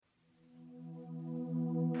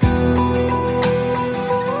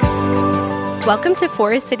Welcome to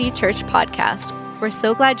Forest City Church Podcast. We're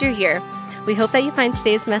so glad you're here. We hope that you find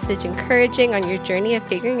today's message encouraging on your journey of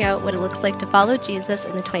figuring out what it looks like to follow Jesus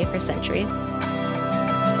in the 21st century.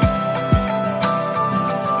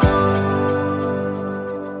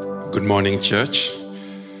 Good morning, church.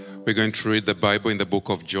 We're going to read the Bible in the book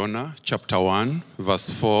of Jonah, chapter 1, verse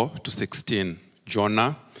 4 to 16.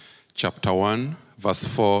 Jonah, chapter 1, verse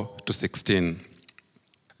 4 to 16.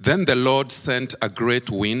 Then the Lord sent a great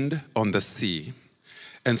wind on the sea,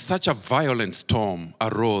 and such a violent storm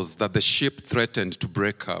arose that the ship threatened to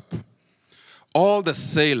break up. All the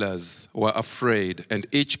sailors were afraid, and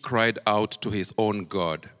each cried out to his own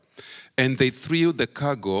God. And they threw the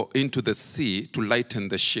cargo into the sea to lighten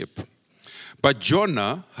the ship. But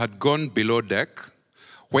Jonah had gone below deck,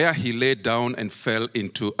 where he lay down and fell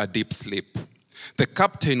into a deep sleep. The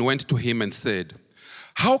captain went to him and said,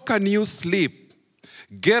 "How can you sleep?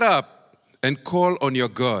 Get up and call on your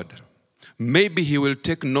God. Maybe he will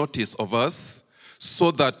take notice of us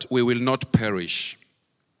so that we will not perish."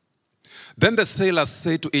 Then the sailors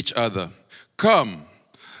said to each other, "Come,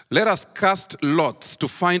 let us cast lots to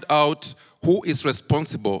find out who is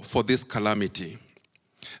responsible for this calamity."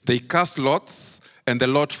 They cast lots, and the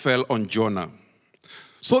lot fell on Jonah.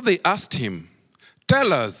 So they asked him,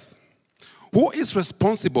 "Tell us, who is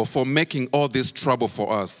responsible for making all this trouble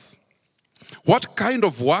for us? What kind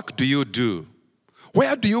of work do you do?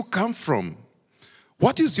 Where do you come from?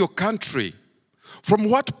 What is your country? From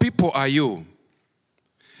what people are you?"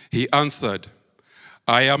 He answered,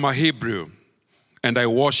 "I am a Hebrew, and I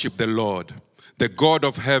worship the Lord, the God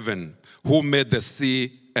of heaven, who made the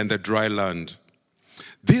sea and the dry land."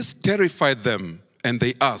 This terrified them, and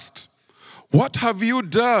they asked, "What have you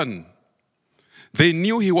done?" They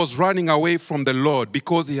knew he was running away from the Lord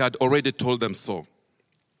because he had already told them so.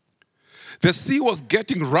 The sea was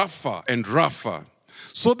getting rougher and rougher,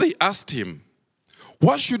 so they asked him,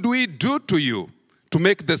 "What should we do to you to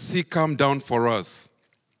make the sea calm down for us?"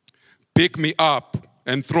 "Pick me up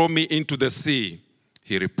and throw me into the sea,"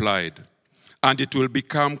 he replied, "and it will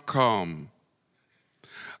become calm.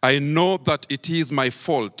 I know that it is my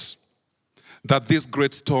fault that this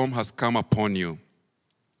great storm has come upon you."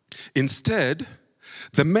 Instead,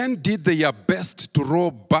 the men did their best to row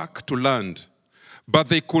back to land, but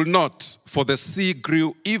they could not, for the sea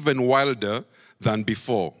grew even wilder than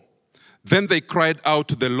before. Then they cried out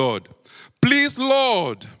to the Lord, "Please,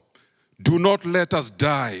 Lord, do not let us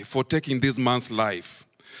die for taking this man's life.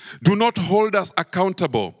 Do not hold us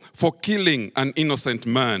accountable for killing an innocent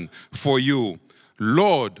man, for you,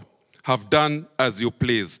 Lord, have done as you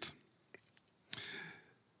pleased."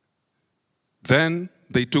 Then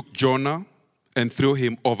they took Jonah and threw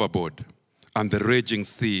him overboard, and the raging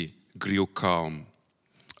sea grew calm.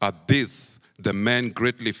 At this, the men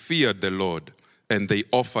greatly feared the Lord, and they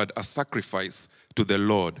offered a sacrifice to the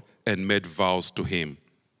Lord and made vows to him.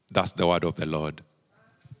 That's the word of the Lord.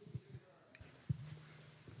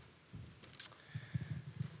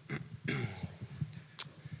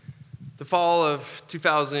 The fall of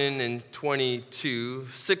 2022,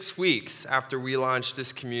 6 weeks after we launched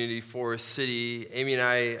this community, Forest City, Amy and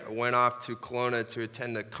I went off to Kelowna to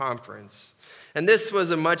attend a conference. And this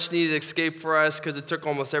was a much-needed escape for us because it took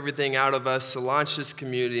almost everything out of us to launch this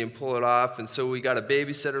community and pull it off. And so we got a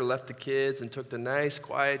babysitter, left the kids, and took the nice,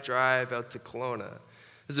 quiet drive out to Kelowna.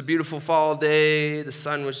 It was a beautiful fall day. The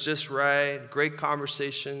sun was just right. Great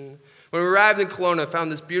conversation. When we arrived in Kelowna,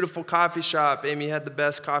 found this beautiful coffee shop. Amy had the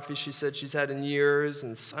best coffee she said she's had in years,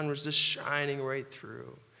 and the sun was just shining right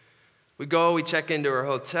through. We check into our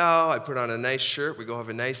hotel. I put on a nice shirt. We go have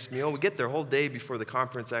a nice meal. We get there a whole day before the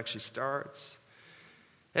conference actually starts.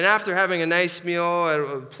 And after having a nice meal at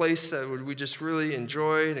a place that we just really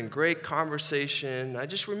enjoyed and great conversation, I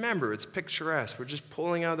just remember it's picturesque. We're just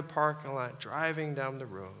pulling out of the parking lot, driving down the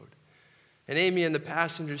road. And Amy in the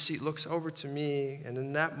passenger seat looks over to me, and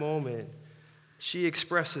in that moment, she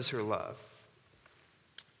expresses her love.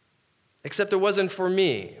 Except it wasn't for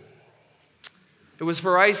me. It was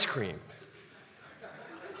for ice cream.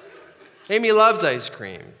 Amy loves ice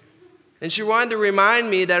cream. And she wanted to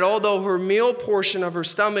remind me that although her meal portion of her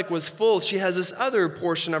stomach was full, she has this other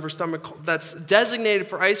portion of her stomach that's designated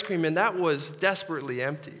for ice cream, and that was desperately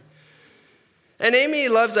empty. And Amy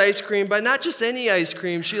loves ice cream, but not just any ice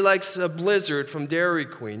cream. She likes a Blizzard from Dairy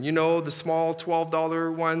Queen. You know, the small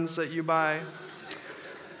 $12 ones that you buy?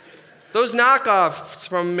 Those knockoffs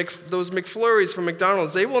from those McFlurries from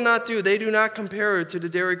McDonald's, they do not compare to the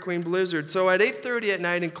Dairy Queen Blizzard. So at 8:30 at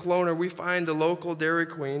night in Kelowna, we find a local Dairy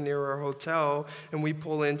Queen near our hotel, and we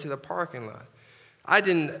pull into the parking lot. I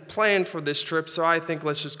didn't plan for this trip, so I think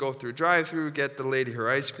let's just go through drive-through, get the lady her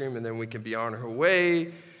ice cream, and then we can be on her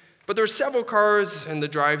way. But there were several cars in the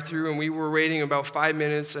drive-thru, and we were waiting about 5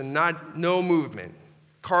 minutes and no movement.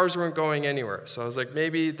 Cars weren't going anywhere. So I was like,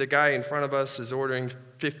 maybe the guy in front of us is ordering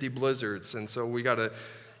 50 Blizzards, and so we got to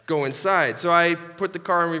go inside. So I put the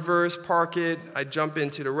car in reverse, park it. I jump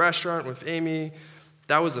into the restaurant with Amy.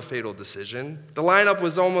 That was a fatal decision. The lineup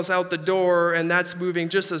was almost out the door, and that's moving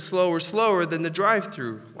just as slower than the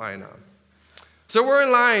drive-thru lineup. So we're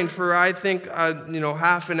in line for, I think,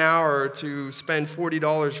 half an hour to spend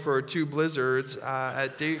 $40 for 2 Blizzards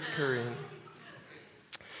at Daiquiri.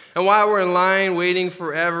 And while we're in line waiting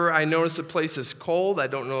forever, I notice the place is cold. I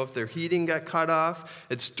don't know if their heating got cut off.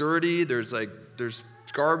 It's dirty. There's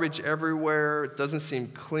garbage everywhere. It doesn't seem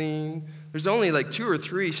clean. There's only 2 or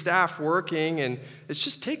 3 staff working, and it's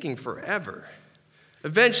just taking forever.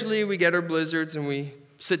 Eventually, we get our Blizzards, and we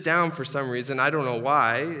sit down for some reason, I don't know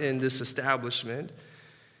why, in this establishment.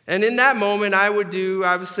 And in that moment, I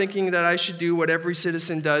was thinking that I should do what every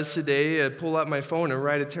citizen does today, pull up my phone and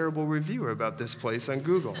write a terrible review about this place on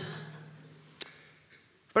Google.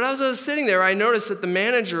 But as I was sitting there, I noticed that the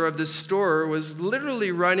manager of this store was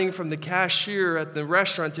literally running from the cashier at the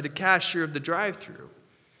restaurant to the cashier of the drive-thru,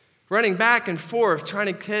 running back and forth, trying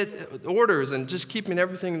to get orders and just keeping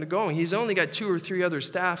everything going. He's only got 2 or 3 other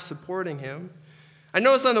staff supporting him. I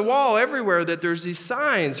noticed on the wall everywhere that there's these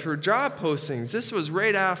signs for job postings. This was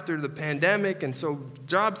right after the pandemic, and so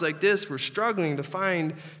jobs like this were struggling to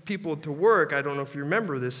find people to work. I don't know if you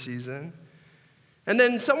remember this season. And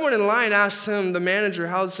then someone in line asked him, the manager,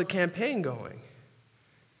 how's the campaign going?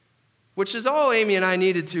 Which is all Amy and I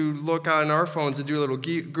needed to look on our phones and do a little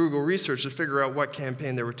Google research to figure out what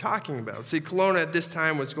campaign they were talking about. See, Kelowna at this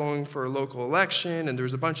time was going for a local election, and there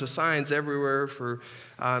was a bunch of signs everywhere for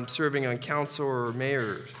serving on council or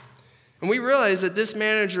mayor. And we realized that this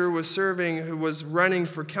manager was running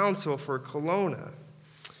for council for Kelowna.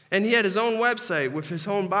 And he had his own website with his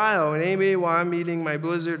own bio. And Amy, while I'm eating my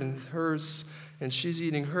Blizzard and hers, and she's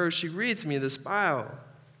eating hers, she reads me this bio.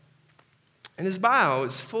 And his bio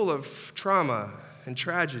is full of trauma and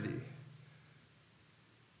tragedy.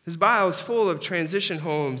 His bio is full of transition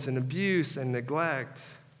homes and abuse and neglect.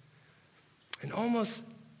 And almost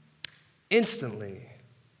instantly,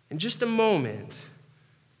 in just a moment,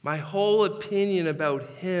 my whole opinion about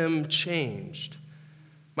him changed.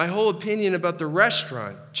 My whole opinion about the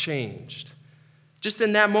restaurant changed. Just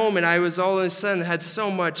in that moment, I was all of a sudden had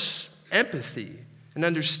so much empathy and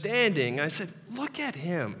understanding. I said, look at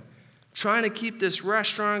him, trying to keep this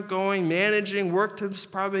restaurant going, managing, worked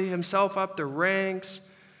probably himself up the ranks.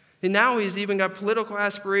 And now he's even got political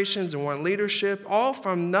aspirations and want leadership, all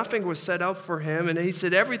from nothing was set up for him. And he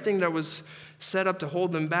said everything that was set up to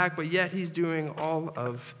hold him back, but yet he's doing all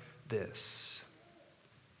of this.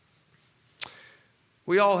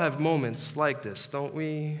 We all have moments like this, don't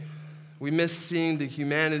we? We miss seeing the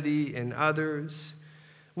humanity in others.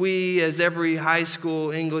 We, as every high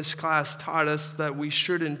school English class taught us that we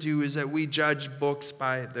shouldn't do, is that we judge books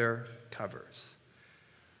by their covers.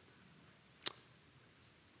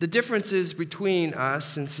 The differences between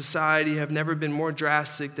us and society have never been more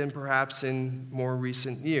drastic than perhaps in more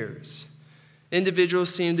recent years.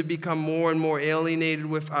 Individuals seem to become more and more alienated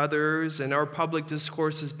with others, and our public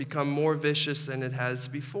discourse has become more vicious than it has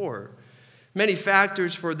before. Many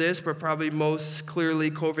factors for this, but probably most clearly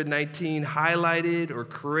COVID-19 highlighted or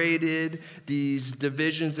created these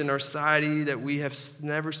divisions in our society that we have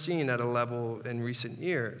never seen at a level in recent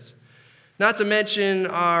years. Not to mention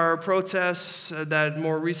our protests, that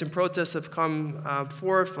more recent protests have come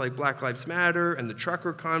forth, like Black Lives Matter and the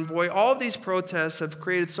trucker convoy. All of these protests have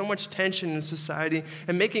created so much tension in society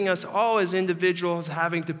and making us all as individuals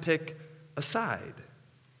having to pick a side.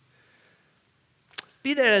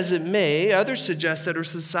 Be that as it may, others suggest that our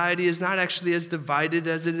society is not actually as divided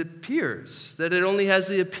as it appears, that it only has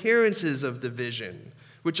the appearances of division,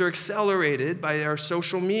 which are accelerated by our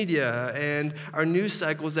social media and our news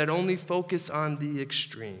cycles that only focus on the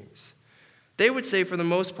extremes. They would say, for the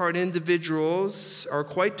most part, individuals are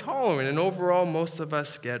quite tolerant, and overall, most of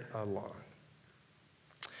us get along.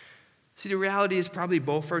 See, the reality is probably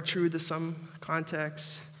both are true to some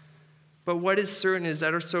contexts. But what is certain is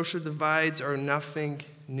that our social divides are nothing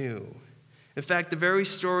new. In fact, the very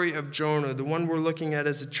story of Jonah, the one we're looking at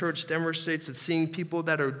as a church, demonstrates that seeing people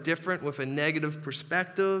that are different with a negative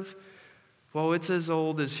perspective, well, it's as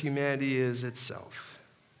old as humanity is itself.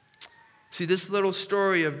 See, this little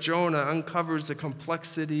story of Jonah uncovers the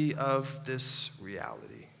complexity of this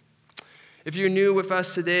reality. If you're new with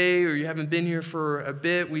us today or you haven't been here for a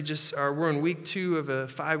bit, we're in week 2 of a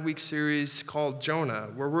 5-week series called Jonah,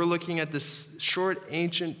 where we're looking at this short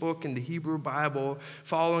ancient book in the Hebrew Bible,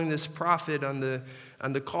 following this prophet on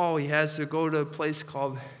the call he has to go to a place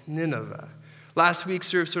called Nineveh. Last week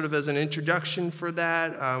served sort of as an introduction for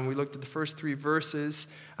that. We looked at the first 3 verses.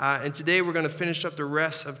 And today we're going to finish up the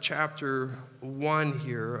rest of chapter 1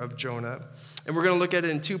 here of Jonah. And we're going to look at it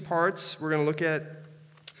in 2 parts. We're going to look at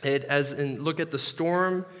it look at the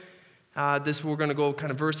storm. We're going to go kind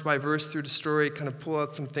of verse by verse through the story, kind of pull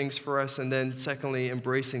out some things for us, and then secondly,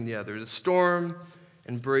 embracing the other. The storm,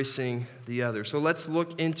 embracing the other. So let's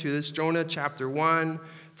look into this. Jonah chapter 1,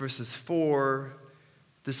 verses 4.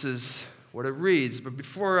 This is what it reads. But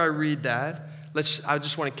before I read that, I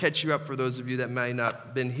just want to catch you up for those of you that might not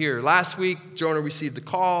have been here. Last week, Jonah received the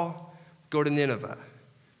call, go to Nineveh.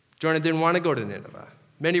 Jonah didn't want to go to Nineveh.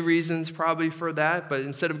 Many reasons probably for that, but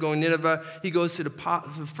instead of going to Nineveh, he goes to the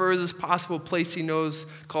furthest possible place he knows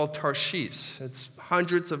called Tarshish. It's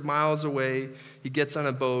hundreds of miles away. He gets on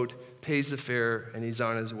a boat, pays the fare, and he's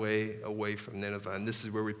on his way away from Nineveh. And this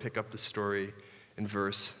is where we pick up the story in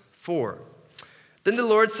verse 4. Then the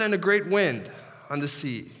Lord sent a great wind on the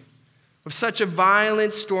sea. With such a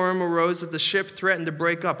violent storm arose that the ship threatened to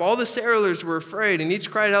break up. All the sailors were afraid, and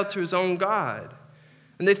each cried out to his own God.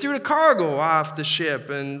 And they threw the cargo off the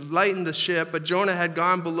ship and lightened the ship, but Jonah had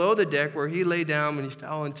gone below the deck where he lay down and he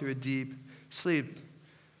fell into a deep sleep.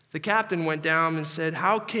 The captain went down and said,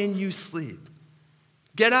 "How can you sleep?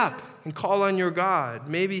 Get up and call on your God.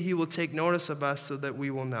 Maybe he will take notice of us so that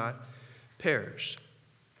we will not perish."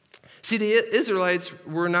 See, the Israelites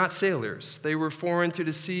were not sailors. They were foreign to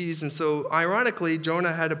the seas, and so ironically,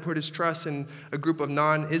 Jonah had to put his trust in a group of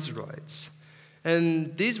non-Israelites.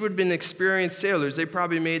 And these would have been experienced sailors. They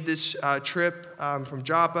probably made this trip from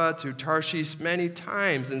Joppa to Tarshish many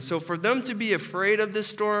times. And so for them to be afraid of this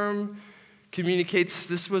storm communicates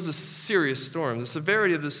this was a serious storm. The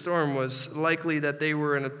severity of the storm was likely that they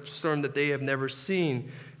were in a storm that they have never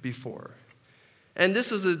seen before. And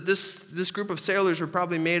this group of sailors were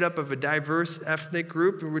probably made up of a diverse ethnic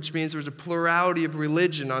group, which means there was a plurality of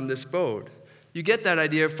religion on this boat. You get that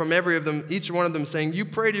idea from each one of them saying, you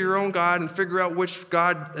pray to your own God and figure out which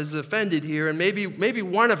God is offended here, and maybe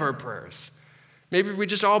one of our prayers. Maybe if we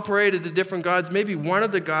just all pray to the different gods, maybe one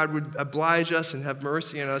of the God would oblige us and have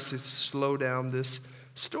mercy on us to slow down this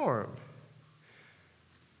storm.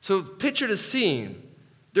 So picture the scene.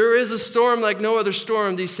 There is a storm like no other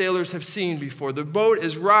storm these sailors have seen before. The boat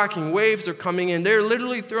is rocking, waves are coming in. They're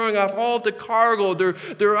literally throwing off all of the cargo.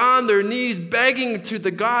 They're on their knees begging to the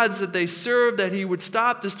gods that they serve that he would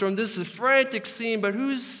stop the storm. This is a frantic scene, but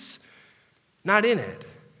who's not in it?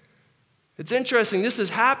 It's interesting, this is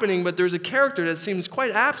happening, but there's a character that seems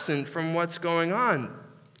quite absent from what's going on.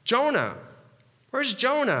 Jonah. Where's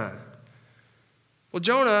Jonah? Well,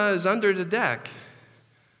 Jonah is under the deck,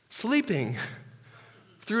 sleeping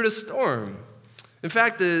through the storm. In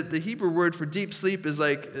fact, the Hebrew word for deep sleep is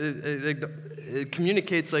like, it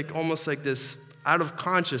communicates like almost like this out of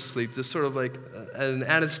conscious sleep, this sort of like an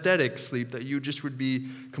anesthetic sleep that you just would be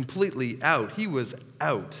completely out. He was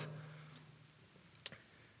out.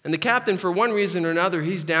 And the captain, for one reason or another,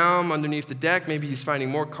 he's down underneath the deck. Maybe he's finding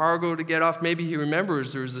more cargo to get off. Maybe he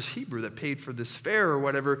remembers there was this Hebrew that paid for this fare or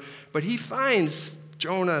whatever. But he finds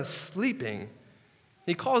Jonah sleeping.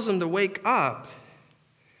 He calls him to wake up.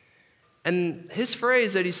 And his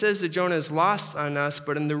phrase that he says to Jonah is lost on us,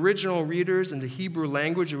 but in the original readers in the Hebrew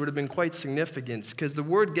language, it would have been quite significant because the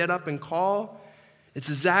word get up and call, it's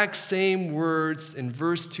the exact same words in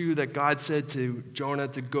verse 2 that God said to Jonah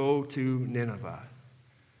to go to Nineveh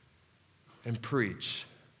and preach.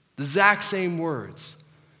 The exact same words.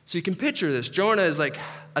 So you can picture this. Jonah is like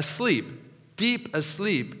asleep, deep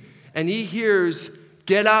asleep, and he hears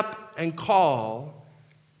get up and call,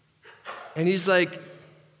 and he's like,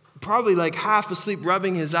 probably like half asleep,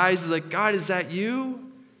 rubbing his eyes. He's like, God, is that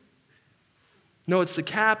you? No, it's the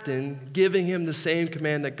captain giving him the same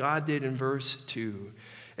command that God did in verse 2.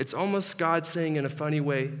 It's almost God saying in a funny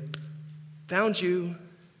way, found you.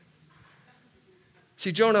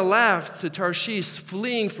 See, Jonah left to Tarshish,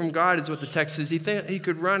 fleeing from God is what the text says. He thought he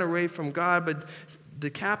could run away from God, but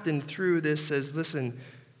the captain through this says, listen,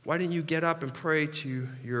 why didn't you get up and pray to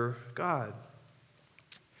your God?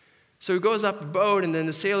 So he goes up the boat, and then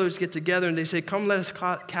the sailors get together, and they say, come, let us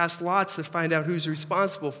cast lots to find out who's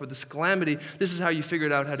responsible for this calamity. This is how you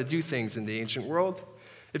figured out how to do things in the ancient world.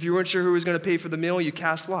 If you weren't sure who was going to pay for the meal, you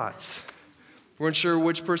cast lots. If you weren't sure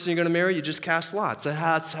which person you're going to marry, you just cast lots.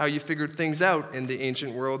 That's how you figured things out in the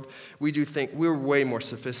ancient world. We do think we're way more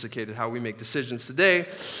sophisticated how we make decisions today.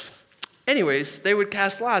 Anyways, they would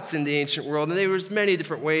cast lots in the ancient world, and there was many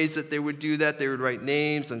different ways that they would do that. They would write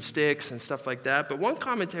names on sticks and stuff like that. But one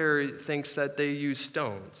commentary thinks that they used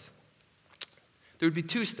stones. There would be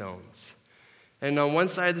 2 stones. And on one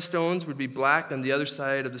side of the stones would be black, on the other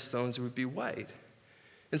side of the stones would be white.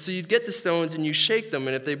 And so you'd get the stones and you shake them,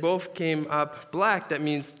 and if they both came up black, that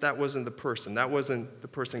means that wasn't the person. That wasn't the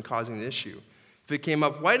person causing the issue. If it came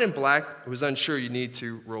up white and black, it was unsure, you need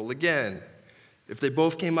to roll again. If they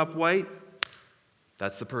both came up white,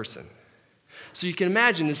 that's the person. So you can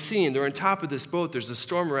imagine the scene. They're on top of this boat. There's a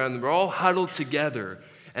storm around them. They're all huddled together.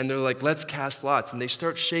 And they're like, let's cast lots. And they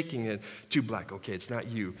start shaking it. 2 black. Okay, it's not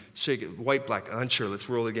you. Shake it. White, black. Unsure. Let's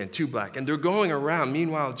roll again. 2 black. And they're going around.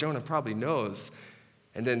 Meanwhile, Jonah probably knows.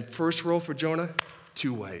 And then first roll for Jonah,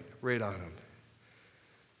 2 white. Right on him.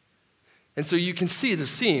 And so you can see the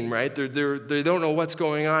scene, right? They don't know what's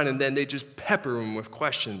going on. And then they just pepper him with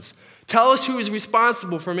questions. Tell us who is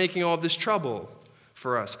responsible for making all this trouble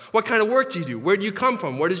for us. What kind of work do you do? Where do you come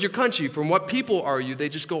from? What is your country? From what people are you? They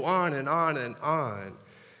just go on and on and on.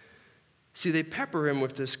 See, they pepper him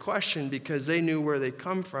with this question because they knew where they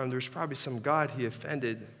come from. There's probably some God he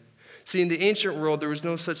offended. See, in the ancient world, there was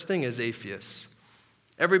no such thing as atheists.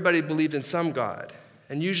 Everybody believed in some God.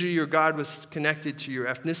 And usually your God was connected to your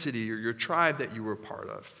ethnicity or your tribe that you were part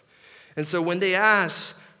of. And so when they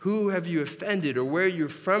ask, who have you offended or where you're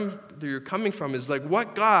coming from, is like,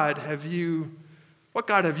 what God have you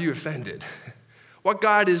offended? What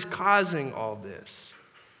God is causing all this?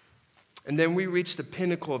 And then we reach the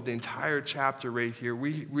pinnacle of the entire chapter right here.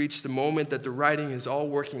 We reach the moment that the writing is all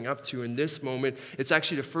working up to. In this moment, it's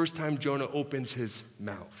actually the first time Jonah opens his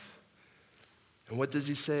mouth. And what does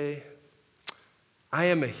he say? I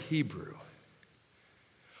am a Hebrew.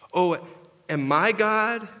 Oh, am I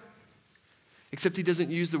God? Except he doesn't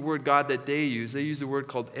use the word God that they use. They use the word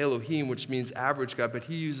called Elohim, which means average God, but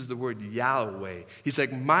he uses the word Yahweh. He's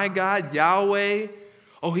like, my God, Yahweh?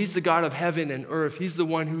 Oh, he's the God of heaven and earth. He's the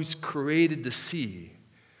one who's created the sea.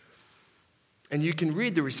 And you can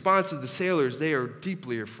read the response of the sailors. They are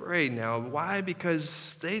deeply afraid now. Why?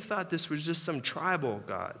 Because they thought this was just some tribal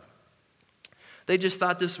God. They just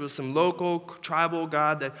thought this was some local, tribal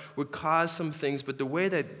God that would cause some things. But the way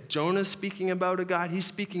that Jonah's speaking about a God, he's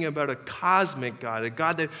speaking about a cosmic God, a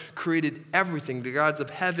God that created everything, the gods of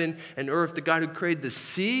heaven and earth, the God who created the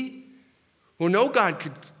sea. Well, no God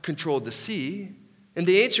could control the sea. In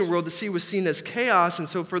the ancient world, the sea was seen as chaos, and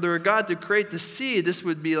so for their God to create the sea, this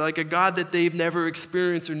would be like a God that they've never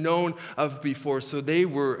experienced or known of before. So they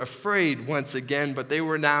were afraid once again, but they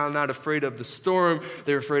were now not afraid of the storm.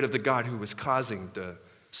 They were afraid of the God who was causing the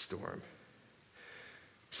storm.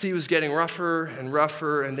 Sea was getting rougher and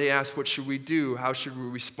rougher, and they asked, what should we do? How should we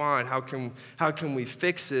respond? How can we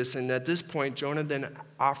fix this? And at this point, Jonah then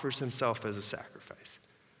offers himself as a sacrifice.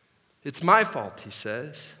 It's my fault, he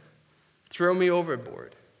says. Throw me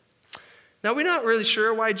overboard. Now, we're not really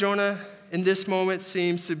sure why Jonah in this moment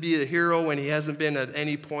seems to be a hero when he hasn't been at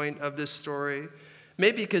any point of this story.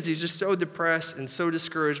 Maybe because he's just so depressed and so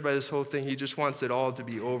discouraged by this whole thing, he just wants it all to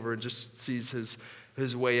be over and just sees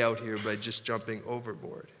his way out here by just jumping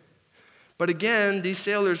overboard. But again, these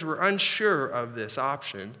sailors were unsure of this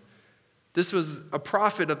option. This was a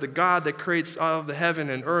prophet of the God that creates all of the heaven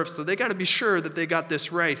and earth, so they got to be sure that they got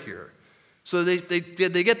this right here. So they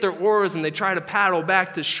get their oars and they try to paddle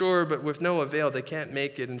back to shore, but with no avail, they can't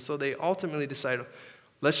make it. And so they ultimately decide,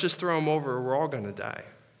 let's just throw them over or we're all going to die.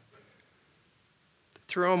 They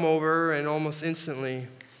throw them over and almost instantly,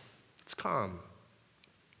 it's calm.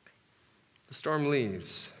 The storm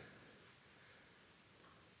leaves.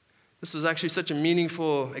 This was actually such a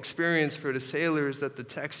meaningful experience for the sailors that the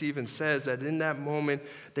text even says that in that moment,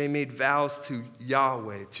 they made vows to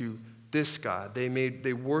Yahweh, to this God. They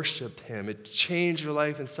worshiped him. It changed their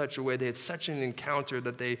life in such a way. They had such an encounter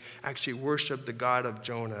that they actually worshiped the God of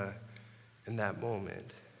Jonah in that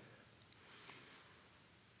moment.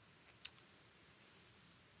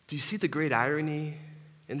 Do you see the great irony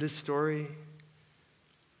in this story?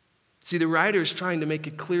 See, the writer is trying to make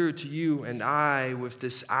it clear to you and I with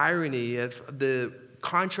this irony of the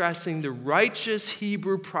contrasting the righteous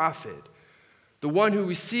Hebrew prophet, the one who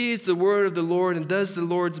receives the word of the Lord and does the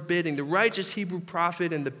Lord's bidding, the righteous Hebrew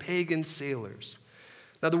prophet and the pagan sailors.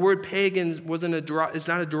 Now, the word pagan it's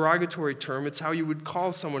not a derogatory term. It's how you would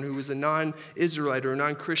call someone who was a non-Israelite or a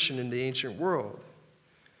non-Christian in the ancient world.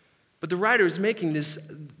 But the writer is making this,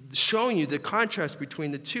 showing you the contrast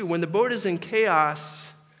between the two. When the boat is in chaos,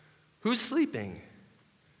 who's sleeping?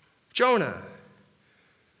 Jonah.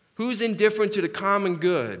 Who's indifferent to the common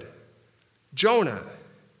good? Jonah.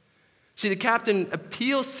 See, the captain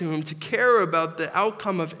appeals to him to care about the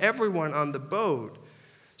outcome of everyone on the boat.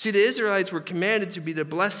 See, the Israelites were commanded to be the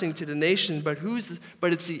blessing to the nation, but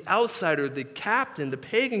it's the outsider, the captain, the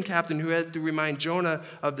pagan captain, who had to remind Jonah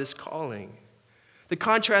of this calling. The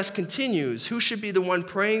contrast continues. Who should be the one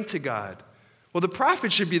praying to God? Well, the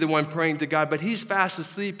prophet should be the one praying to God, but he's fast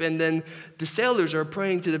asleep, and then the sailors are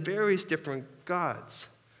praying to the various different gods.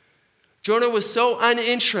 Jonah was so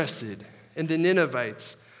uninterested in the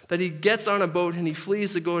Ninevites that he gets on a boat and he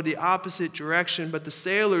flees to go the opposite direction. But the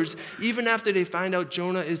sailors, even after they find out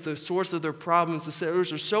Jonah is the source of their problems, the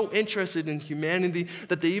sailors are so interested in humanity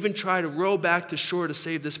that they even try to row back to shore to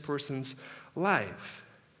save this person's life.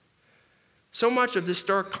 So much of this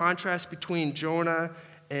stark contrast between Jonah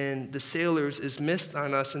and the sailors is missed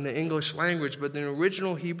on us in the English language, but in the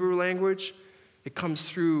original Hebrew language, it comes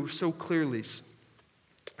through so clearly.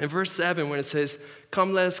 In verse 7, when it says,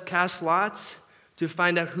 "Come, let us cast lots to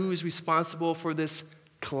find out who is responsible for this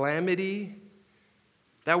calamity."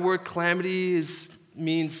 That word calamity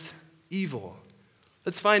means evil.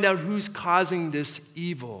 Let's find out who's causing this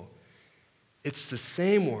evil. It's the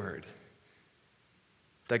same word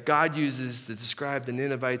that God uses to describe the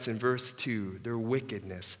Ninevites in verse 2, their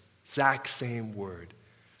wickedness. Exact same word.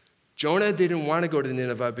 Jonah didn't want to go to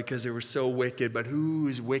Nineveh because they were so wicked, but who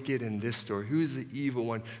is wicked in this story? Who's the evil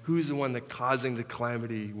one? Who's the one that's causing the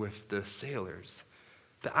calamity with the sailors?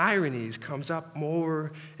 The irony comes up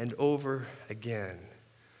over and over again.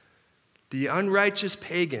 The unrighteous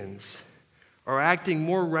pagans are acting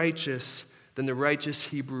more righteous than the righteous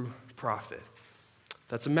Hebrew prophet.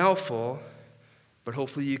 That's a mouthful, but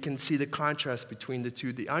hopefully you can see the contrast between the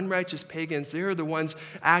two. The unrighteous pagans, they're the ones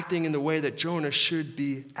acting in the way that Jonah should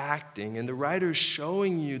be acting. And the writer is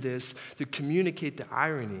showing you this to communicate the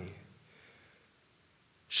irony,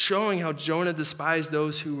 showing how Jonah despised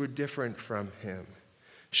those who were different from him,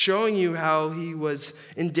 showing you how he was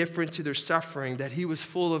indifferent to their suffering, that he was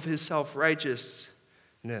full of his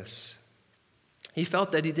self-righteousness. He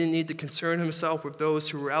felt that he didn't need to concern himself with those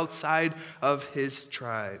who were outside of his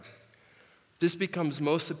tribe. This becomes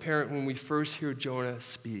most apparent when we first hear Jonah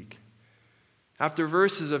speak. After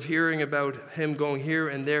verses of hearing about him going here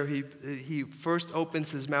and there, he first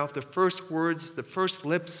opens his mouth. The first words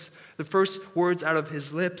out of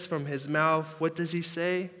his lips from his mouth, what does he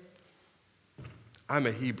say? I'm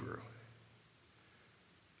a Hebrew.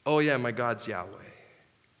 Oh yeah, my God's Yahweh.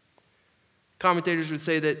 Commentators would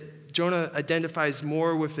say that Jonah identifies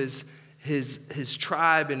more with his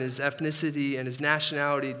tribe and his ethnicity and his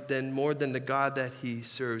nationality than the God that he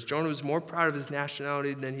serves. Jonah was more proud of his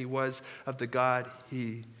nationality than he was of the God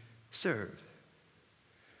he served.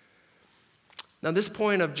 Now, this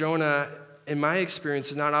point of Jonah, in my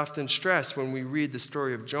experience, is not often stressed when we read the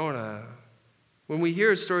story of Jonah. When we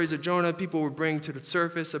hear stories of Jonah, people will bring to the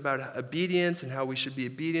surface about obedience and how we should be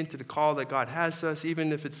obedient to the call that God has to us,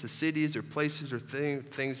 even if it's the cities or places or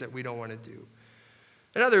things that we don't want to do.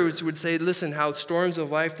 And others would say, listen, how storms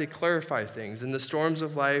of life, they clarify things. In the storms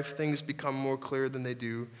of life, things become more clear than they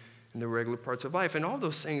do in the regular parts of life. And all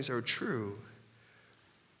those things are true.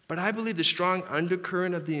 But I believe the strong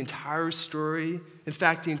undercurrent of the entire story, in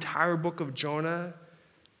fact, the entire book of Jonah,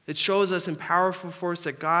 it shows us in powerful force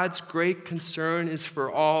that God's great concern is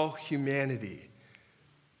for all humanity.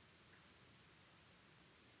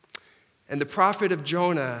 And the prophet of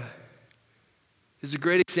Jonah is a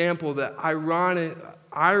great example of the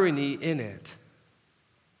irony in it.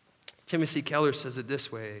 Timothy Keller says it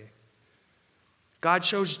this way: God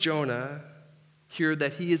shows Jonah here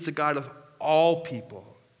that he is the God of all people.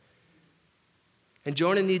 And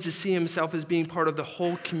Jonah needs to see himself as being part of the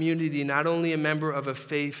whole community, not only a member of a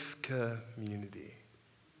faith community.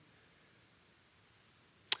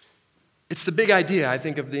 It's the big idea, I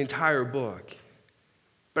think, of the entire book.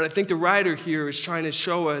 But I think the writer here is trying to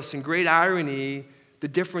show us, in great irony, the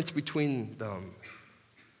difference between them.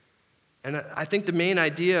 And I think the main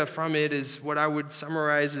idea from it is what I would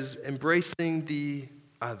summarize as embracing the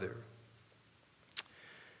other.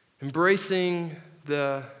 Embracing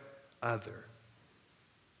the other.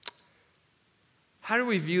 How do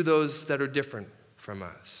we view those that are different from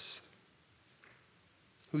us?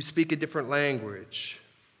 Who speak a different language,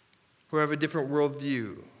 who have a different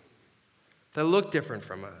worldview, that look different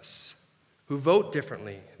from us, who vote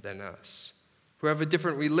differently than us, who have a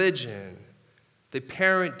different religion, they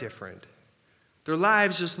parent different. Their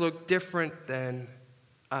lives just look different than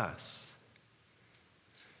us.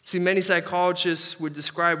 See, many psychologists would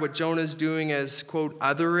describe what Jonah's doing as, quote,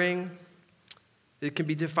 othering. It can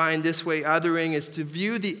be defined this way: othering is to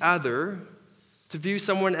view the other, to view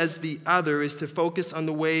someone as the other is to focus on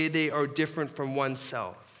the way they are different from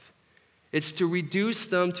oneself. It's to reduce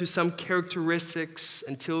them to some characteristics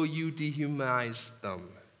until you dehumanize them.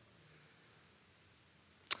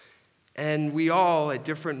 And we all, at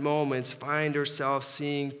different moments, find ourselves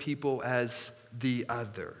seeing people as the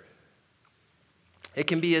other. It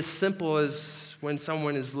can be as simple as when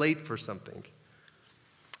someone is late for something.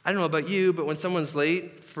 I don't know about you, but when someone's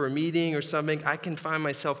late for a meeting or something, I can find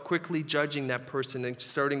myself quickly judging that person and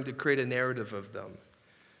starting to create a narrative of them.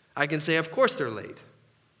 I can say, of course they're late.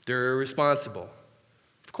 They're irresponsible.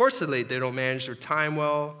 Of course they're late. They don't manage their time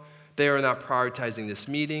well. They are not prioritizing this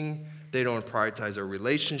meeting. They don't prioritize our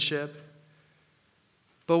relationship.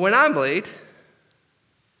 But when I'm late,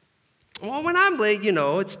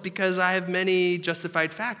 it's because I have many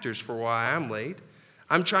justified factors for why I'm late.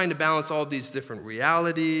 I'm trying to balance all these different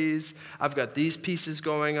realities. I've got these pieces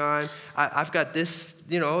going on. I've got this,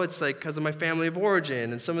 it's like because of my family of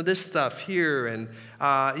origin and some of this stuff here. And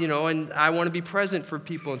I want to be present for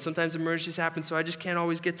people. And sometimes emergencies happen, so I just can't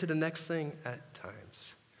always get to the next thing at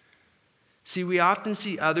times. See, we often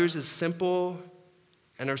see others as simple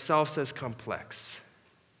and ourselves as complex.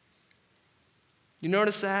 You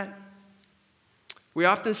notice that? We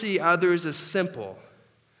often see others as simple.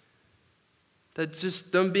 That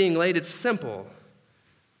just them being late, it's simple.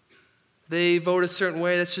 They vote a certain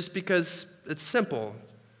way, that's just because it's simple.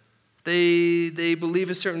 They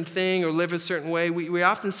believe a certain thing or live a certain way. We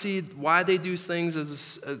often see why they do things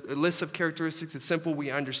as a list of characteristics. It's simple,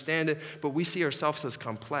 we understand it, but we see ourselves as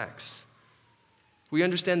complex. We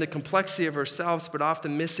understand the complexity of ourselves, but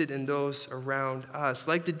often miss it in those around us.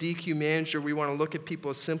 Like the DQ manager, we want to look at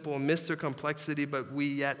people as simple and miss their complexity, but we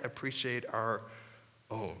yet appreciate our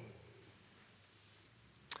own.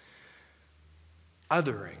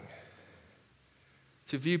 Othering.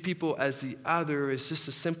 To view people as the other is just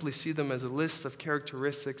to simply see them as a list of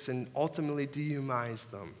characteristics and ultimately dehumanize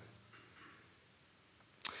them.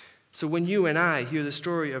 So when you and I hear the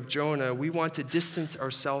story of Jonah, we want to distance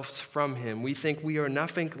ourselves from him. We think we are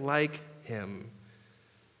nothing like him.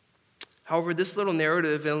 However, this little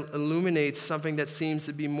narrative illuminates something that seems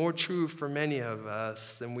to be more true for many of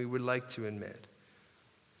us than we would like to admit.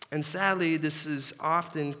 And sadly, this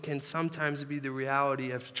can sometimes be the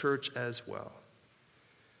reality of church as well.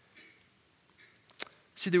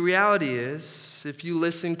 See, the reality is, if you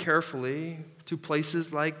listen carefully to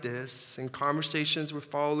places like this and conversations with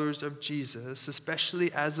followers of Jesus,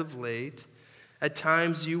 especially as of late, at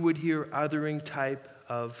times you would hear othering type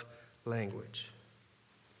of language.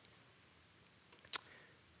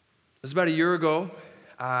 It was about a year ago.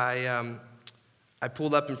 I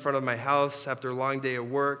pulled up in front of my house after a long day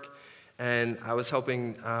of work, and I was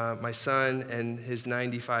helping my son and his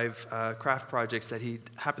 95 craft projects that he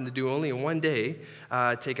happened to do only in one day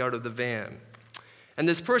take out of the van. And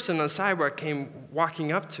this person on the sidewalk came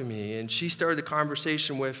walking up to me, and she started the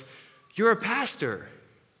conversation with, "You're a pastor,"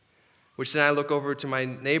 which then I look over to my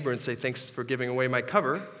neighbor and say, "Thanks for giving away my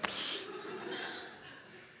cover."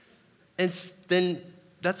 And then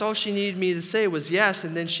that's all she needed me to say was yes,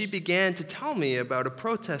 and then she began to tell me about a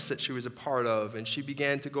protest that she was a part of, and she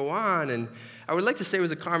began to go on, and I would like to say it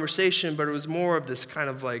was a conversation, but it was more of this kind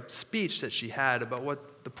of like speech that she had about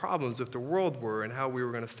what the problems with the world were and how we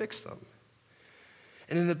were going to fix them.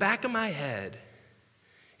 And in the back of my head,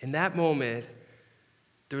 in that moment,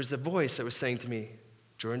 there was a voice that was saying to me,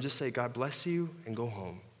 "Jordan, just say, 'God bless you,' and go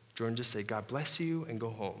home. Jordan, just say, 'God bless you,' and go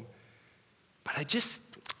home." But I just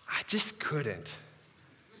couldn't.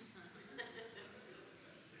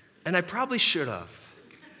 And I probably should have.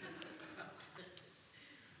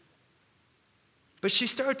 But she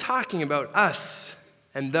started talking about us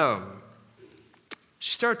and them.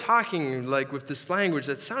 She started talking like with this language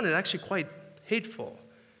that sounded actually quite hateful.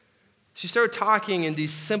 She started talking in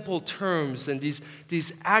these simple terms and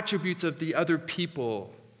these attributes of the other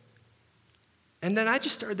people. And then I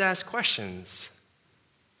just started to ask questions.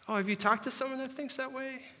 "Oh, have you talked to someone that thinks that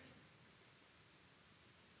way?"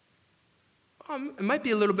 It might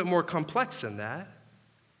be a little bit more complex than that.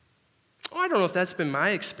 "Oh, I don't know if that's been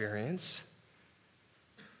my experience."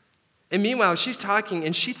 And meanwhile, she's talking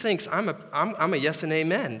and she thinks I'm a yes and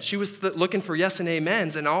amen. She was looking for yes and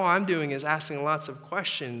amens, and all I'm doing is asking lots of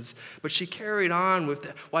questions. But she carried on with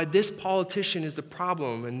why this politician is the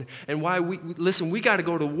problem and why we got to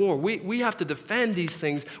go to war. We have to defend these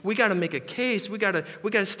things. We got to make a case. We got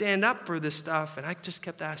to stand up for this stuff. And I just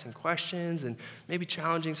kept asking questions and maybe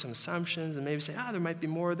challenging some assumptions and maybe saying, there might be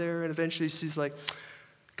more there. And eventually she's like,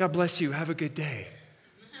 "God bless you. Have a good day."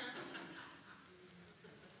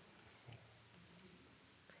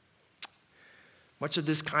 Much of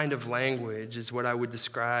this kind of language is what I would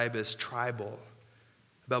describe as tribal,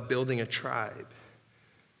 about building a tribe.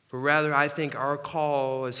 But rather, I think our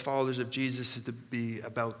call as followers of Jesus is to be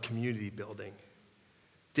about community building.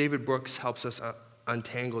 David Brooks helps us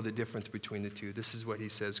untangle the difference between the two. This is what he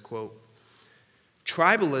says, quote,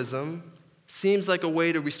 "Tribalism seems like a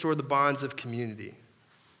way to restore the bonds of community.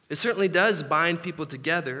 It certainly does bind people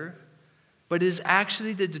together, but it is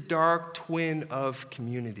actually the dark twin of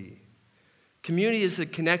community. Community is a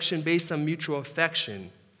connection based on mutual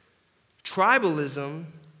affection. Tribalism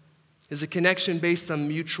is a connection based on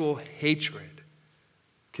mutual hatred.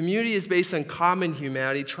 Community is based on common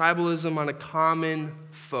humanity, tribalism on a common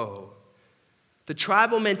foe. The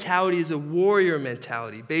tribal mentality is a warrior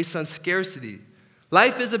mentality based on scarcity.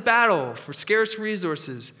 Life is a battle for scarce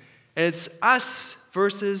resources, and it's us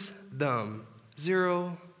versus them,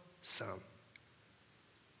 zero sum."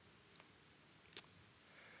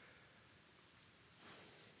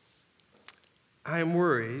 I'm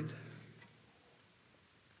worried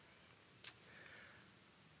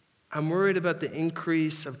about the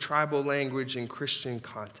increase of tribal language in Christian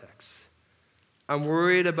contexts. I'm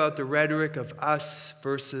worried about the rhetoric of us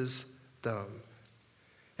versus them.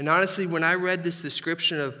 And honestly, when I read this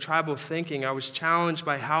description of tribal thinking, I was challenged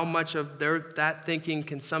by how much of that thinking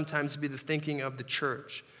can sometimes be the thinking of the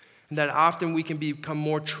church. And that often we can become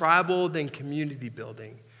more tribal than community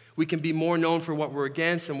building. We can be more known for what we're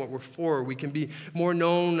against and what we're for. We can be more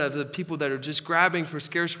known as the people that are just grabbing for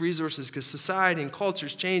scarce resources because society and culture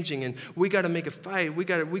is changing, and we got to make a fight. We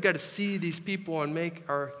got to see these people and make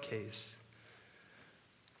our case.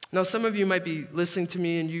 Now, some of you might be listening to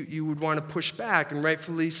me and you would want to push back, and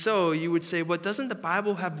rightfully so. You would say, well, doesn't the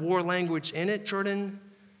Bible have war language in it, Jordan?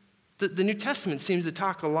 The New Testament seems to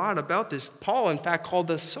talk a lot about this. Paul, in fact,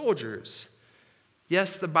 called us soldiers.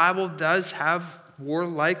 Yes, the Bible does have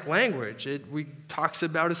war-like language. It talks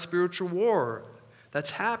about a spiritual war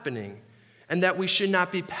that's happening, and that we should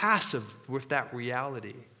not be passive with that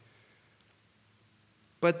reality.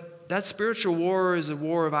 But that spiritual war is a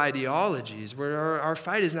war of ideologies, where our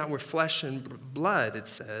fight is not with flesh and blood, it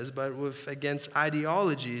says, but against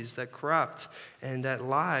ideologies that corrupt and that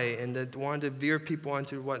lie and that want to veer people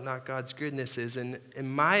onto what not God's goodness is. And in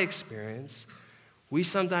my experience, we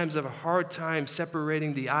sometimes have a hard time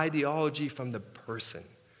separating the ideology from the person.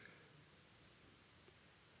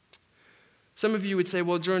 Some of you would say,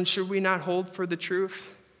 well, Jordan, should we not hold for the truth?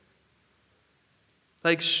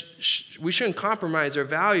 Like, we shouldn't compromise our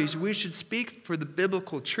values. We should speak for the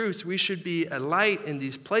biblical truths. We should be a light in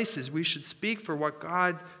these places. We should speak for what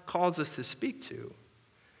God calls us to speak to.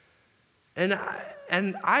 And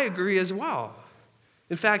I agree as well.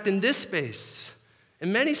 In fact, in this space,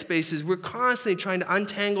 in many spaces, we're constantly trying to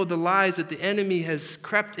untangle the lies that the enemy has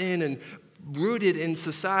crept in and rooted in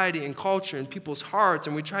society and culture and people's hearts,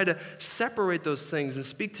 and we try to separate those things and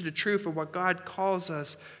speak to the truth of what God calls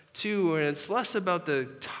us to. And it's less about the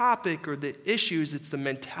topic or the issues, it's the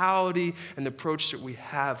mentality and the approach that we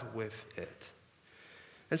have with it.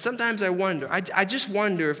 And sometimes I wonder, I just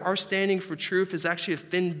wonder if our standing for truth is actually a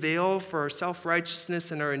thin veil for our self-righteousness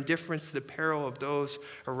and our indifference to the peril of those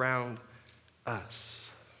around us.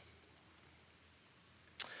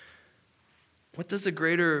 What does the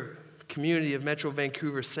greater community of Metro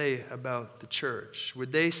Vancouver say about the church?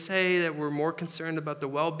 Would they say that we're more concerned about the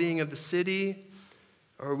well-being of the city,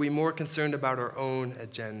 or are we more concerned about our own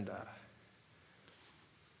agenda?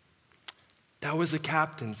 That was the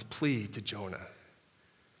captain's plea to Jonah.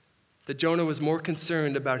 That Jonah was more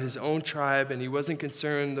concerned about his own tribe, and he wasn't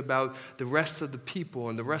concerned about the rest of the people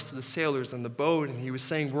and the rest of the sailors on the boat. And he was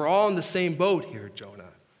saying, we're all in the same boat here, Jonah.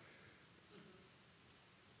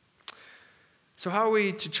 So how are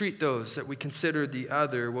we to treat those that we consider the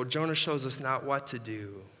other? Well, Jonah shows us not what to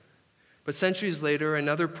do. But centuries later,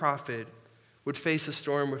 another prophet would face a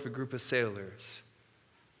storm with a group of sailors.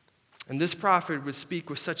 And this prophet would speak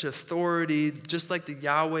with such authority, just like the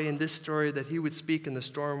Yahweh in this story, that he would speak and the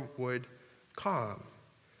storm would calm.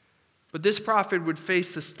 But this prophet would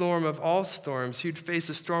face the storm of all storms. He would face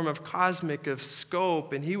a storm of cosmic, of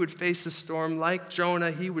scope, and he would face a storm like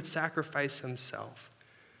Jonah. He would sacrifice himself.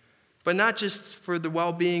 But not just for the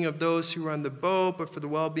well-being of those who were on the boat, but for the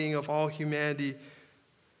well-being of all humanity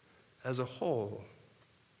as a whole.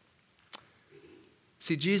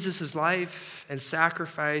 See, Jesus' life and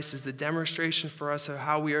sacrifice is the demonstration for us of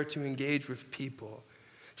how we are to engage with people.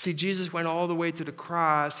 See, Jesus went all the way to the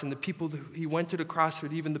cross, and he went to the cross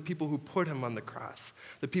with even the people who put him on the cross,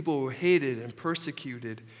 the people who hated and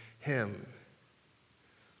persecuted him.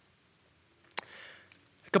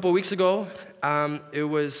 A couple of weeks ago, it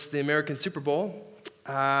was the American Super Bowl,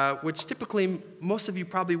 which typically most of you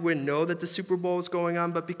probably wouldn't know that the Super Bowl was going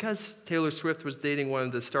on, but because Taylor Swift was dating one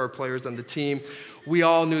of the star players on the team, we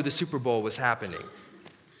all knew the Super Bowl was happening.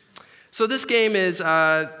 So this game is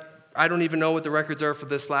I don't even know what the records are for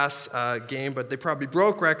this last game, but they probably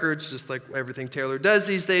broke records, just like everything Taylor does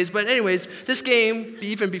these days. But anyways, this game,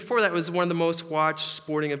 even before that, was one of the most watched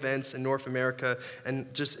sporting events in North America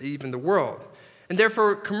and just even the world. And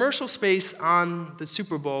therefore, commercial space on the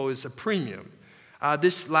Super Bowl is a premium.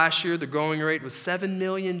 This last year, the going rate was $7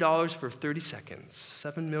 million for 30 seconds.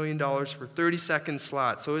 $7 million for 30-second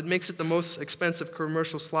slot. So it makes it the most expensive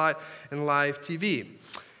commercial slot in live TV.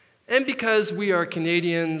 And because we are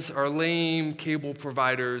Canadians, our lame cable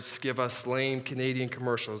providers give us lame Canadian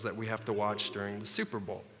commercials that we have to watch during the Super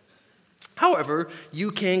Bowl. However,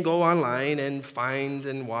 you can go online and find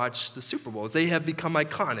and watch the Super Bowls. They have become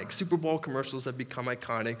iconic. Super Bowl commercials have become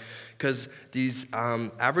iconic because these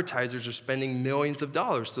advertisers are spending millions of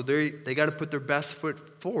dollars. So they got to put their best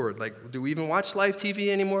foot forward. Like, do we even watch live TV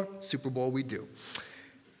anymore? Super Bowl, we do.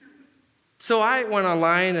 So I went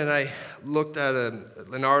online and I looked at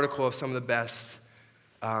an article of some of the best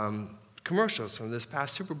commercials from this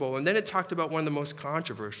past Super Bowl. And then it talked about one of the most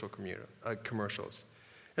controversial commercials.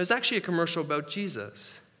 It was actually a commercial about Jesus.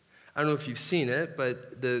 I don't know if you've seen it,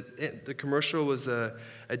 but the commercial was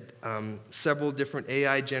several different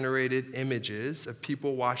AI-generated images of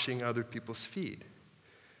people washing other people's feet.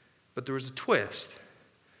 But there was a twist.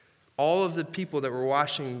 All of the people that were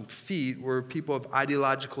washing feet were people of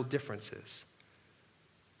ideological differences.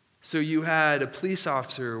 So you had a police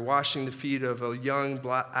officer washing the feet of a young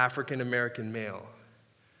Black African-American male.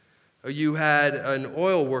 Or you had an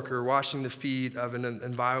oil worker washing the feet of an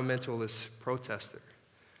environmentalist protester.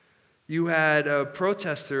 You had a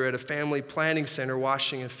protester at a family planning center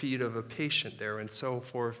washing the feet of a patient there, and so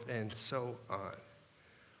forth and so on.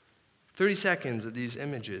 30 seconds of these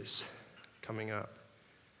images coming up.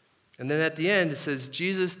 And then at the end, it says,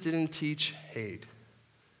 Jesus didn't teach hate.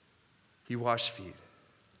 He washed feet.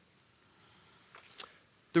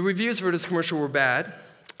 The reviews for this commercial were bad.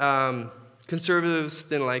 Conservatives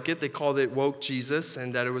didn't like it. They called it woke Jesus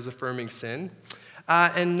and that it was affirming sin.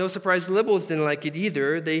 And no surprise, the liberals didn't like it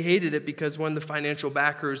either. They hated it because one of the financial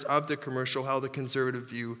backers of the commercial held a conservative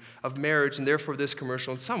view of marriage, and therefore this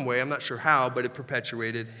commercial in some way, I'm not sure how, but it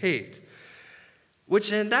perpetuated hate.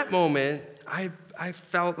 Which in that moment, I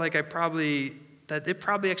felt like it probably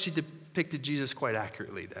actually depicted Jesus quite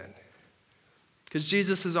accurately then. Because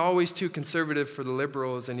Jesus is always too conservative for the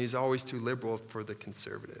liberals, and he's always too liberal for the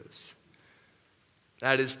conservatives.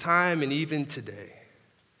 At his time and even today.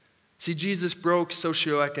 See, Jesus broke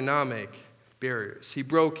socioeconomic barriers. He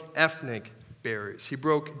broke ethnic barriers. He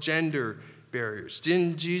broke gender barriers.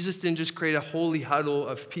 Jesus didn't just create a holy huddle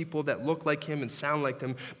of people that look like him and sound like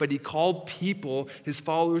him, but he called people, his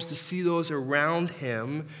followers, to see those around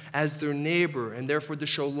him as their neighbor, and therefore to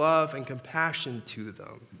show love and compassion to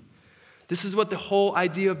them. This is what the whole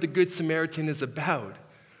idea of the Good Samaritan is about.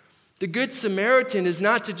 The Good Samaritan is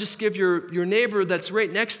not to just give your neighbor that's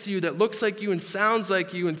right next to you, that looks like you and sounds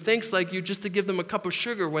like you and thinks like you, just to give them a cup of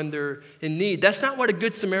sugar when they're in need. That's not what a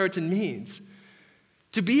Good Samaritan means.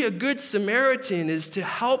 To be a Good Samaritan is to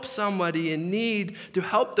help somebody in need, to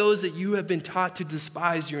help those that you have been taught to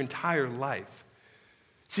despise your entire life.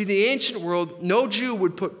 See, in the ancient world, no Jew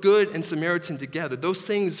would put good and Samaritan together. Those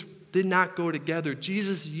things did not go together.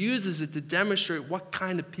 Jesus uses it to demonstrate what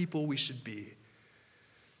kind of people we should be.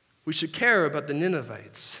 We should care about the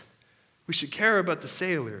Ninevites. We should care about the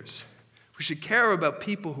sailors. We should care about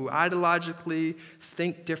people who ideologically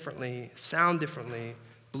think differently, sound differently,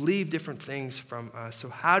 believe different things from us. So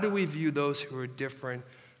how do we view those who are different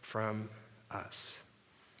from us?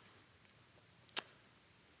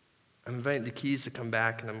 I'm inviting the Keys to come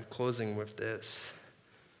back, and I'm closing with this.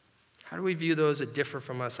 How do we view those that differ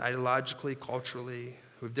from us ideologically, culturally,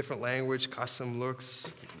 who have different language, custom, looks,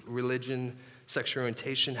 religion, sexual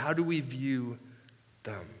orientation? How do we view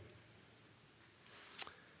them?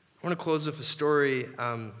 I want to close with a story.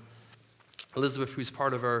 Elizabeth, who's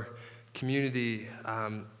part of our community,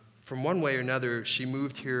 from one way or another, she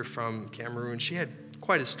moved here from Cameroon. She had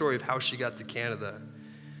quite a story of how she got to Canada.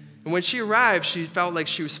 And when she arrived, she felt like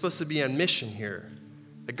she was supposed to be on mission here.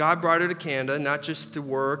 That God brought her to Canada, not just to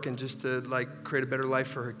work and just to create a better life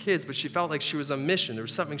for her kids, but she felt like she was on mission. There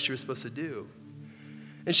was something she was supposed to do.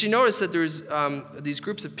 And she noticed that there was these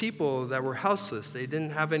groups of people that were houseless. They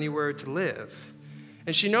didn't have anywhere to live.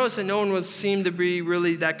 And she noticed that no one seemed to be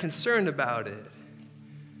really that concerned about it.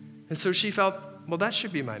 And so she felt, well, that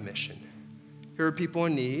should be my mission. Here are people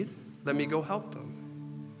in need. Let me go help them.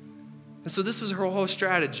 And so this was her whole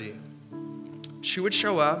strategy. She would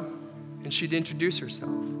show up, and she'd introduce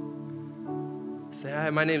herself. Say,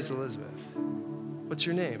 hi, my name's Elizabeth. What's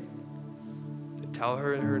your name? I'd tell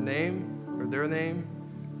her her name or their name.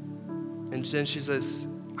 And then she says,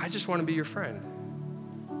 I just want to be your friend.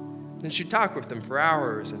 And she'd talk with them for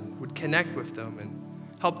hours and would connect with them and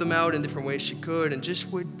help them out in different ways she could and just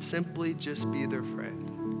would simply just be their friend.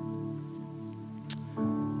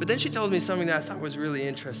 But then she told me something that I thought was really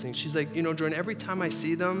interesting. She's like, Jordan, every time I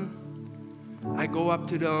see them, I go up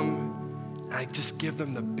to them and I just give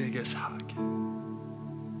them the biggest hug.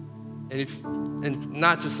 And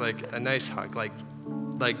not just like a nice hug, like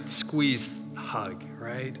squeeze hug,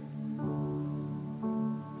 right?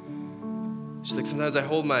 She's like, sometimes I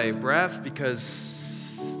hold my breath because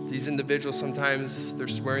these individuals, sometimes they're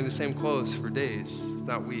wearing the same clothes for days,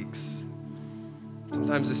 not weeks.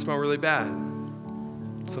 Sometimes they smell really bad.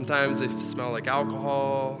 Sometimes they smell like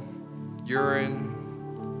alcohol,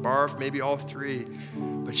 urine, barf, maybe all three.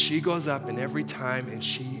 But she goes up and every time and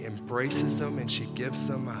she embraces them and she gives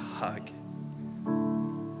them a hug.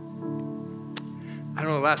 I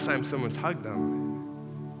don't know the last time someone's hugged them.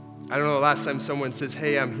 I don't know the last time someone says,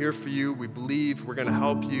 hey, I'm here for you, we believe, we're gonna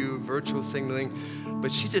help you, virtual signaling.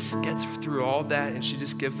 But she just gets through all that and she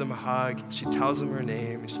just gives them a hug. She tells them her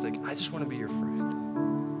name and she's like, I just wanna be your friend.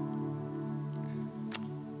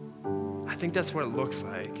 I think that's what it looks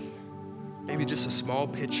like. Maybe just a small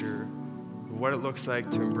picture of what it looks like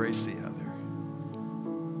to embrace the other.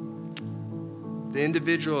 The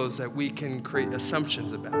individuals that we can create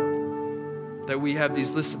assumptions about, that we have these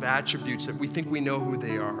lists of attributes that we think we know who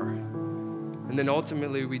they are, and then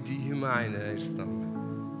ultimately we dehumanize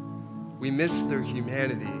them. We miss their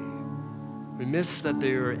humanity. We miss that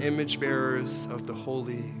they are image bearers of the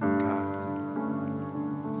holy God.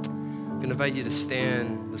 I'm going to invite you to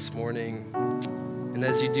stand this morning. And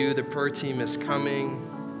as you do, the prayer team is coming.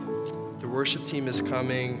 The worship team is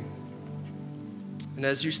coming. And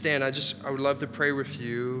as you stand, I would love to pray with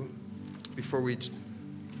you before we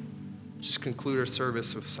just conclude our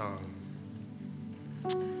service with song.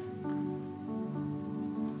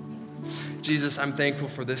 Jesus, I'm thankful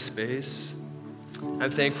for this space.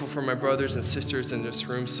 I'm thankful for my brothers and sisters in this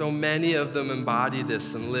room. So many of them embody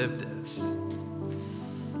this and live this.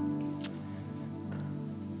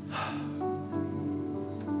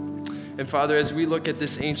 And Father, as we look at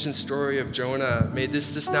this ancient story of Jonah, may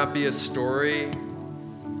this just not be a story.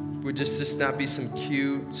 Would just not be some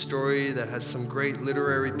cute story that has some great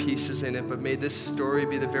literary pieces in it, but may this story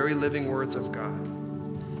be the very living words of God.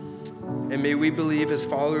 And may we believe as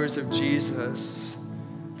followers of Jesus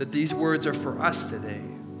that these words are for us today.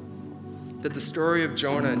 That the story of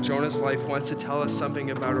Jonah and Jonah's life wants to tell us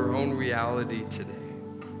something about our own reality today.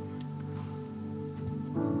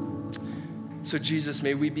 So Jesus,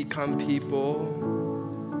 may we become people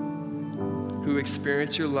who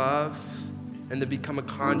experience your love and to become a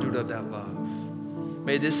conduit of that love.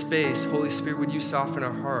 May this space, Holy Spirit, would you soften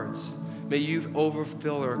our hearts? May you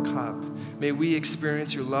overfill our cup. May we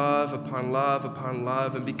experience your love upon love upon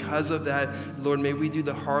love. And because of that, Lord, may we do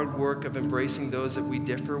the hard work of embracing those that we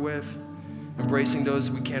differ with, embracing those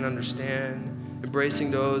we can't understand, embracing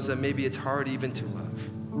those that maybe it's hard even to love.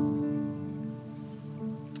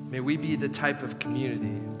 May we be the type of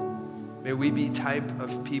community. May we be type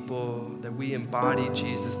of people that we embody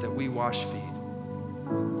Jesus, that we wash feet,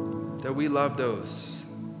 that we love those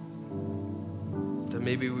that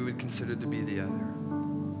maybe we would consider to be the other.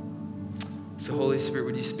 So Holy Spirit,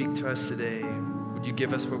 would you speak to us today? Would you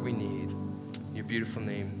give us what we need? In your beautiful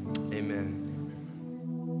name, amen.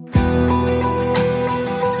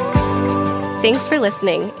 Thanks for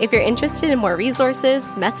listening. If you're interested in more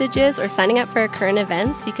resources, messages, or signing up for our current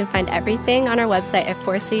events, you can find everything on our website at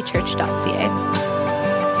forestcitychurch.ca.